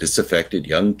 disaffected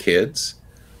young kids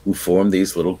who form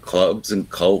these little clubs and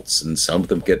cults, and some of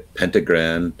them get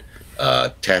pentagram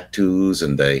tattoos,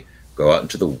 and they go out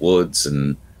into the woods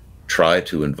and try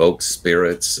to invoke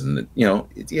spirits. And,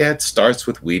 it starts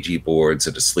with Ouija boards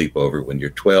at a sleepover when you're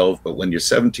 12, but when you're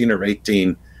 17 or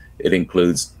 18, it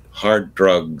includes hard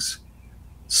drugs,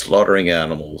 slaughtering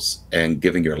animals, and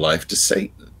giving your life to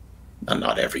Satan. Now,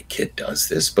 not every kid does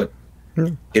this, but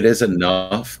it is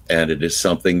enough, and it is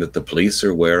something that the police are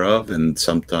aware of, and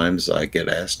sometimes I get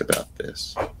asked about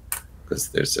this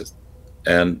because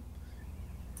and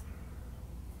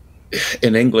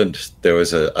in England, there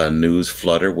was a news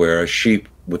flutter where a sheep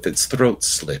with its throat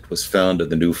slit was found in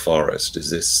the New Forest. Is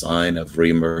this sign of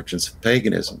reemergence of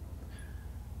paganism?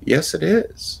 Yes, it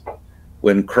is.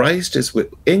 When Christ is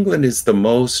with England is the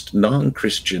most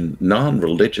non-Christian,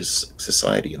 non-religious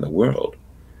society in the world.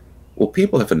 Well,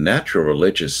 people have a natural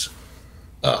religious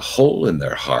hole in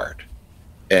their heart.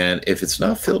 And if it's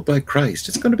not filled by Christ,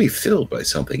 it's going to be filled by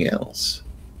something else.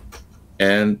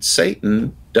 And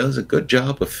Satan does a good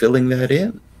job of filling that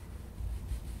in.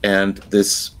 And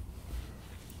this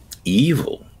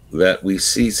evil that we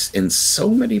see in so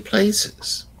many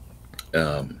places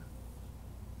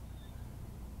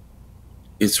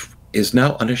is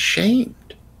now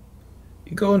unashamed.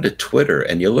 You go into Twitter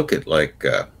and you look at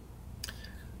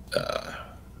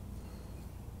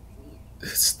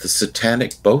it's the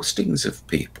satanic boastings of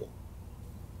people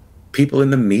in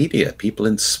the media, people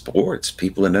in sports,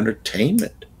 people in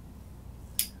entertainment.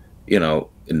 In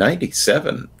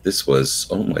 97, this was,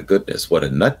 oh my goodness, what a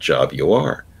nut job you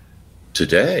are.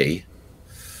 Today,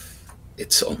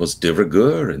 it's almost de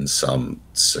rigueur in some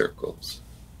circles.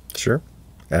 Sure.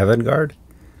 Avant-garde.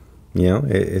 You know,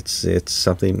 it's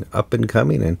something up and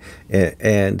coming,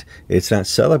 and it's not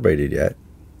celebrated yet,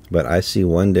 but I see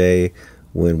one day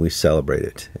when we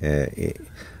celebrate it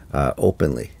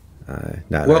openly.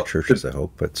 Not in our churches, I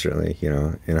hope, but certainly, you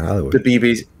know, in Hollywood.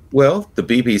 The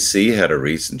BBC had a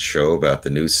recent show about the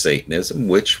new Satanism,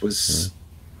 which was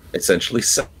essentially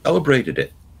celebrated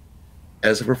it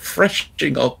as a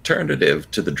refreshing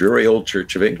alternative to the dreary old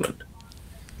Church of England.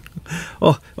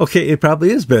 Oh, okay, it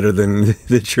probably is better than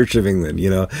the Church of England, you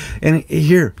know. And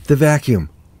here, the vacuum.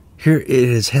 Here it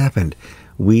has happened.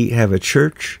 We have a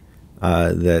church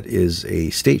that is a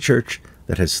state church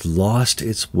that has lost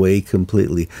its way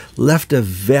completely, left a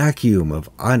vacuum of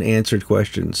unanswered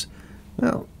questions.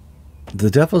 Well,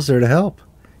 the devil's there to help.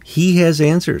 He has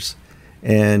answers.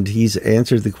 And he's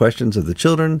answered the questions of the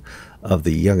children, of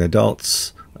the young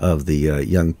adults, of the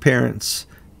young parents,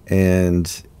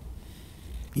 and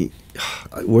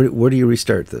where do you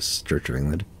restart this, Church of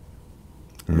England?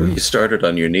 Well, you started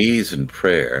on your knees in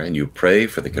prayer, and you pray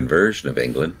for the conversion of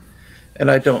England.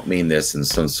 And I don't mean this in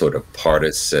some sort of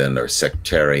partisan or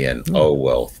sectarian, oh,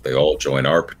 well, they all join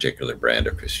our particular brand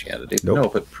of Christianity. Nope. No,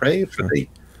 but pray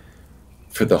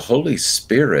for the Holy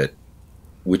Spirit,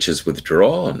 which is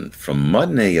withdrawn from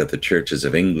many of the churches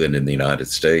of England in the United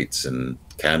States and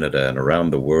Canada and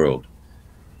around the world.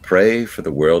 Pray for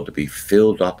the world to be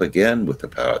filled up again with the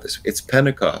power of this. It's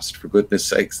Pentecost, for goodness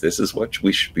sakes. This is what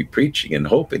we should be preaching and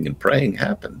hoping and praying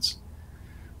happens,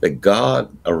 that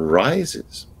God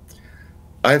arises.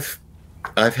 I've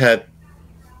had,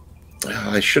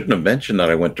 I shouldn't have mentioned that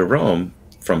I went to Rome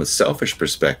from a selfish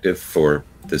perspective for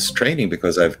this training,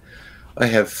 because I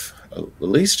have at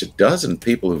least a dozen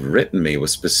people who've written me with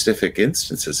specific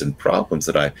instances and problems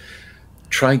that I'm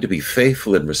trying to be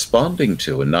faithful in responding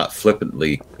to, and not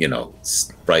flippantly, you know,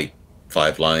 write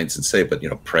 5 lines and say, but, you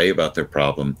know, pray about their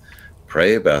problem,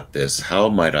 pray about this. How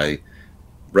might I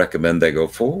recommend they go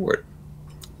forward?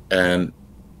 And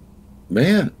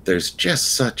man, there's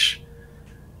just such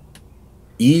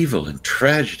evil and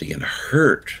tragedy and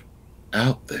hurt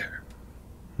out there.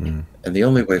 And the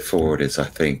only way forward is, I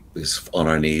think, is on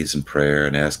our knees in prayer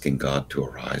and asking God to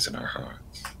arise in our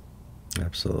hearts.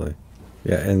 Absolutely.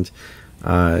 Yeah, and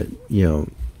you know,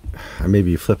 I may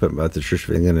be flippant about the Church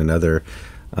of England and other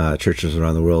churches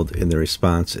around the world in the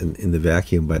response in the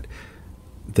vacuum, but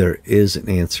there is an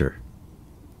answer,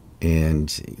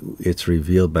 and it's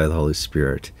revealed by the Holy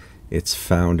Spirit. It's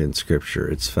found in Scripture.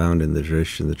 It's found in the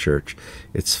tradition of the church.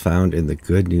 It's found in the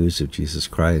good news of Jesus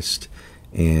Christ.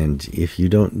 And if you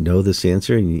don't know this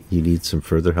answer and you need some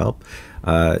further help,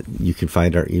 you can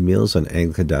find our emails on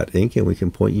Anglican.inc, and we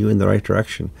can point you in the right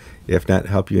direction. If not,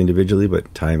 help you individually,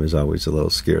 but time is always a little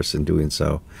scarce in doing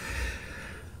so.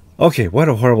 Okay, what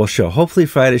a horrible show. Hopefully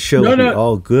Friday's show will be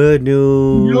all good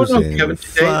news and Kevin,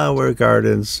 flower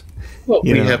gardens. Well,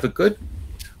 we have a good...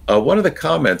 one of the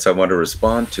comments I want to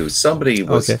respond to, somebody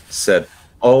said,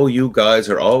 oh, you guys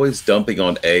are always dumping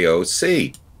on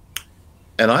AOC.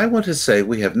 And I want to say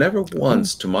we have never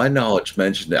once, to my knowledge,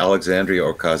 mentioned Alexandria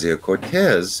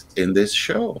Ocasio-Cortez in this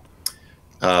show.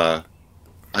 I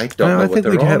don't know what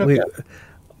they're on about.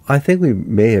 I think we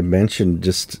may have mentioned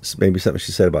just maybe something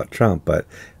she said about Trump, but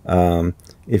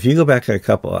if you go back to a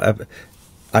couple,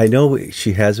 I know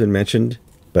she has been mentioned,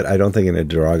 but I don't think in a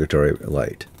derogatory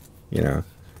light, you know.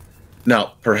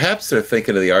 Now, perhaps they're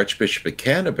thinking of the Archbishop of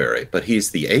Canterbury, but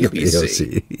he's the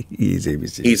ABC. He's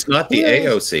ABC. He's not the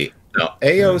AOC. Now,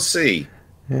 AOC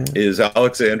is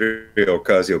Alexandria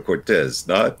Ocasio-Cortez,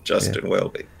 not Justin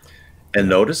Welby. And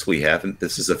notice we haven't,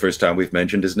 this is the first time we've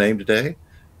mentioned his name today.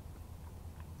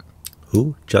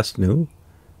 Who? Justin who?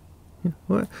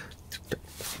 What?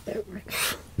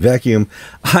 Vacuum.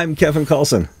 I'm Kevin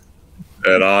Kallsen.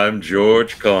 And I'm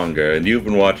George Conger, and you've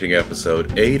been watching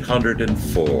episode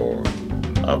 804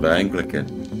 of Anglican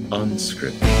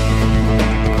Unscripted.